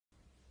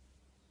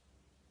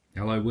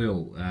Hello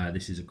Will,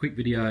 this is a quick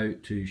video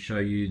to show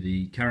you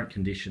the current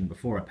condition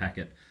before I pack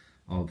it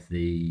of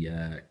the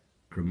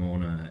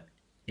Cremona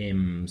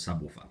M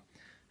Subwoofer.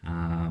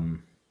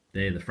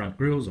 They're the front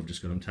grills. I've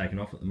just got them taken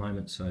off at the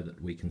moment so that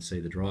we can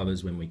see the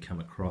drivers when we come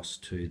across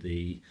to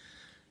the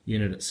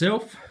unit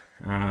itself.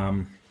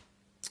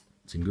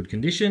 It's in good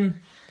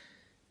condition,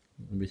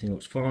 everything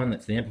looks fine.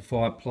 That's the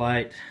amplifier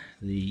plate.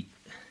 The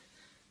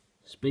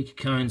speaker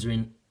cones are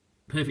in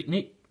perfect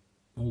nick,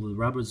 all the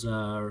rubbers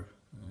are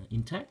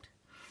intact,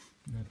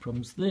 no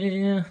problems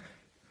there.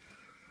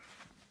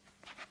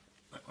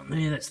 That one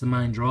there, that's the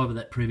main driver.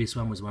 That previous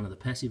one was one of the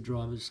passive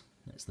drivers.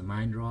 That's the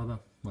main driver.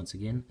 Once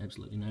again,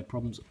 absolutely no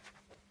problems.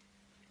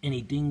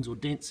 Any dings or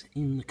dents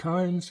in the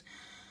cones.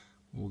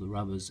 All the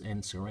rubbers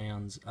and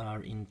surrounds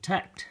are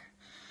intact.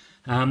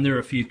 There are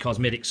a few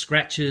cosmetic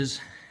scratches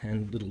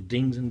and little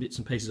dings and bits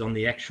and pieces on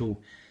the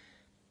actual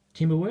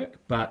timber work,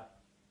 but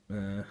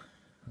I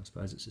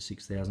suppose it's a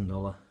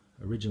 $6,000,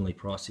 originally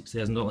priced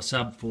 $6,000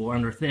 sub for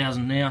under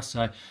 $1,000 now,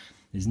 so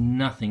there's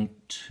nothing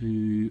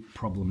too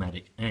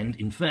problematic. And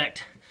in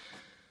fact,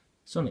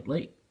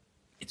 sonically,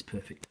 it's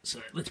perfect.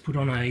 So let's put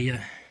on a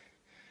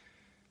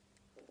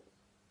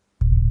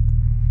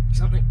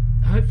something.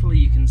 Hopefully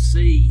you can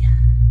see.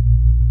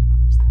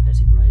 That's the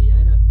passive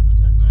radiator. I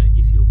don't know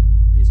if you'll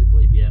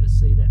visibly be able to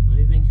see that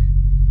moving.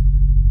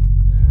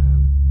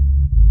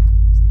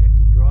 It's the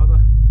active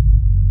driver.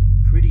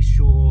 Pretty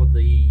sure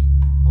the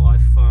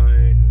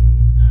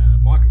iPhone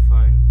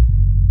microphone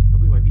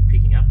probably won't be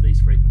picking up these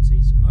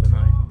frequencies. I don't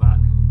know, but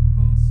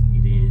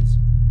it is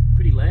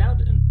pretty loud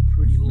and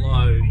pretty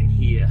low in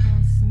here.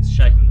 It's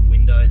shaking the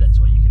window. That's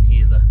what you can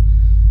hear.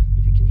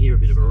 If you can hear a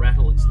bit of a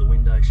rattle, it's the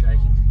window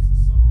shaking.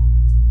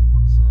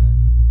 So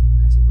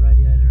passive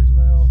radiator as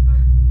well.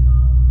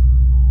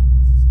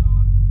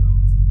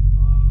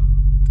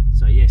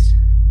 So yes,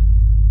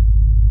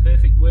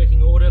 perfect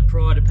working order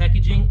prior to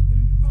packaging.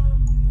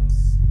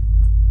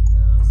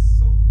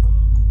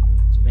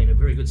 It's been a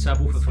very good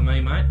subwoofer for me,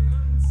 mate,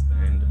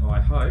 and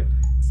I hope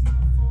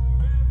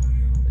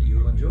that you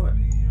will enjoy it.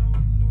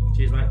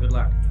 Cheers, mate. Good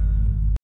luck.